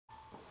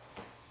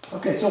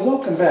Okay, so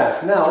welcome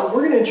back. Now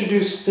we're going to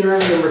introduce theorem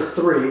number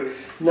 3.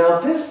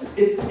 Now it's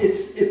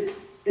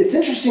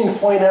interesting to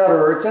point out,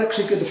 or it's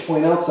actually good to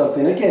point out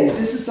something. Again,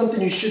 this is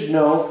something you should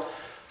know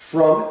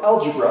from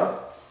algebra,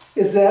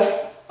 is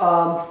that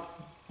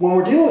when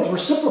we're dealing with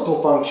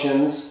reciprocal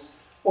functions,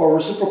 or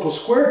reciprocal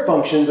squared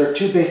functions are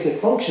two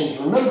basic functions,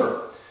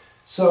 remember.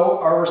 So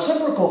our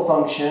reciprocal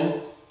function,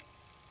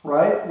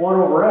 right, 1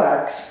 over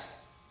x,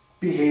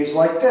 behaves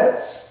like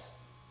this.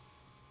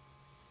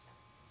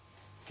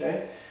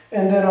 Okay?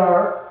 And then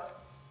our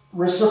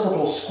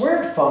reciprocal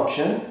squared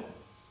function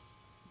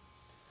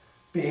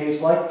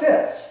behaves like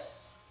this.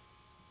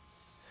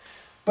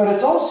 But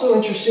it's also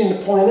interesting to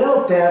point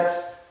out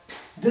that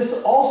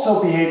this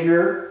also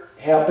behavior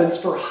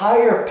happens for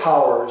higher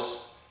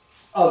powers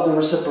of the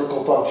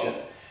reciprocal function.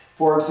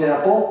 For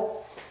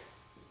example,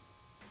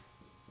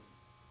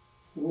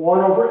 1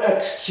 over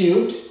x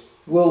cubed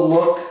will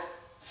look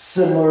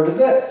similar to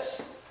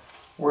this,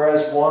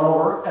 whereas 1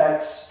 over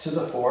x to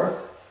the 4th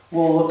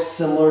will look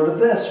similar to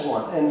this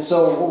one. And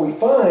so what we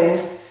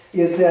find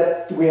is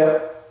that we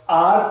have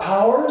odd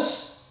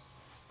powers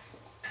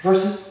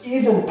versus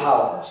even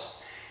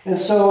powers. And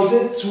so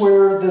that's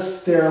where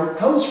this theorem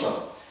comes from.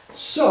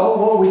 So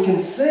what we can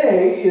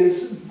say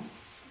is,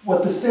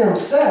 what this theorem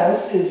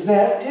says is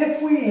that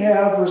if we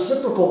have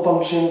reciprocal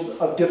functions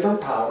of different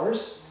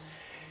powers,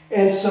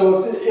 and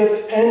so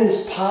if n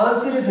is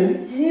positive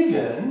and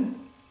even,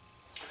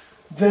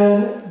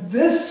 then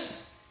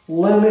this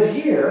limit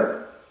here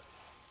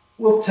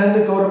will tend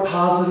to go to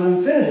positive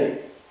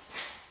infinity.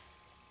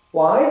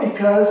 Why?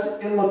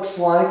 Because it looks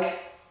like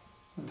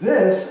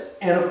this,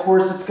 and of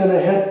course it's going to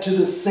head to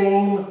the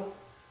same,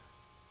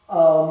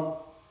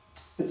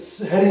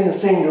 it's heading the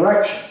same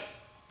direction.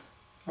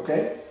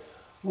 Okay?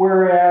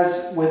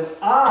 Whereas with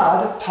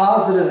odd,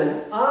 positive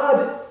and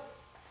odd,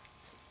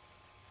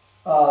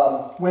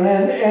 when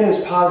n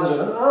is positive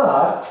and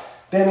odd,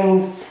 that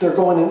means they're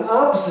going in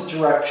opposite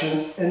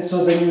directions, and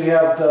so then you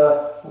have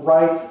the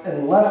right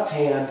and left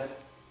hand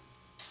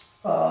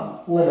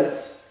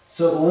limits.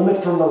 So the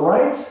limit from the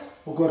right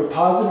will go to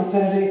positive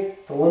infinity,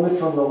 the limit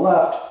from the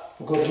left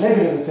will go to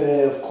negative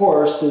infinity. Of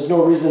course, there's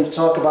no reason to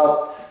talk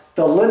about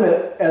the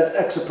limit as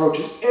x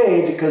approaches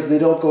a, because they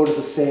don't go to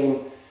the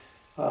same,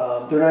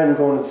 they're not even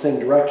going in the same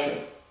direction.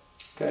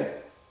 Okay?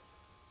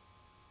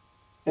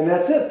 And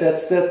that's it.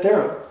 That's that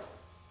theorem.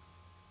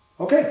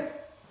 Okay.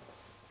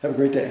 Have a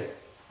great day.